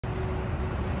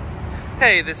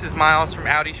Hey, this is Miles from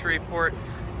Audi Shreveport.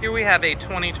 Here we have a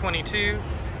 2022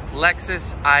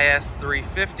 Lexus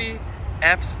is350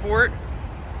 F Sport,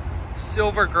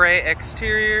 silver gray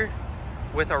exterior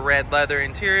with a red leather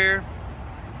interior.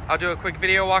 I'll do a quick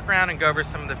video walk around and go over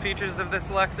some of the features of this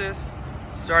Lexus.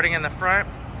 Starting in the front,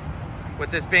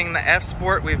 with this being the F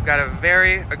Sport, we've got a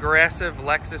very aggressive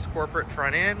Lexus corporate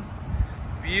front end,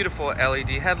 beautiful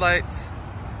LED headlights,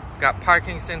 we've got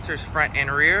parking sensors front and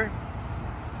rear.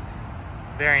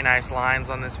 Very nice lines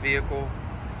on this vehicle.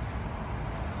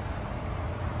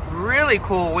 Really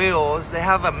cool wheels. They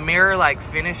have a mirror-like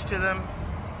finish to them.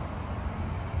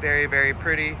 Very, very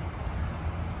pretty.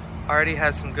 Already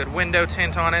has some good window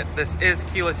tint on it. This is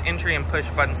keyless entry and push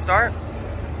button start.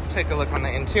 Let's take a look on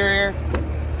the interior.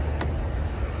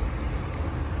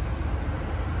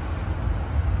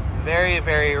 Very,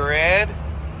 very red.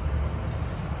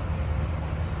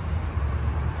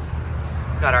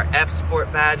 Got our F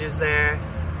Sport badges there.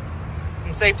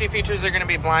 Some safety features are going to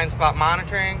be blind spot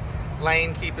monitoring,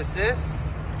 lane keep assist.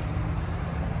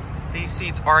 These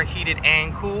seats are heated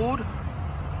and cooled.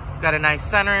 Got a nice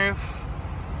sunroof.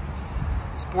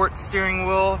 Sports steering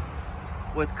wheel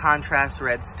with contrast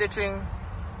red stitching.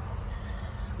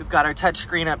 We've got our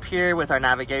touchscreen up here with our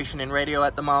navigation and radio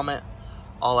at the moment.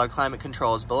 All our climate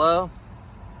controls below.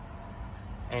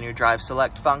 And your drive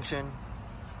select function.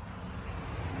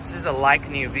 This is a like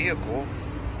new vehicle.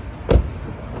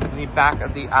 In the back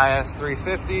of the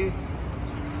is350.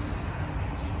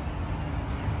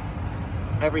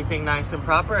 Everything nice and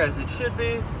proper as it should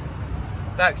be.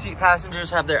 Backseat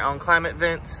passengers have their own climate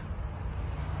vents.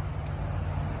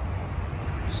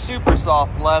 Super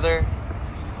soft leather.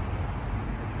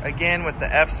 Again, with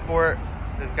the F Sport,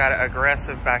 they've got an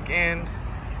aggressive back end,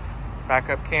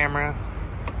 backup camera.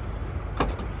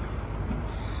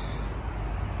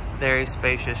 Very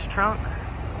spacious trunk.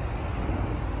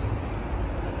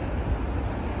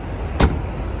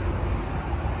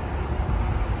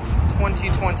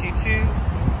 (2022)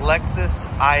 Lexus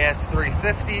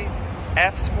is350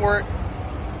 F Sport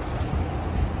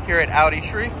here at Audi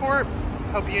Shreveport.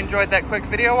 Hope you enjoyed that quick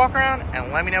video walk around,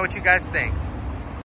 and let me know what you guys think.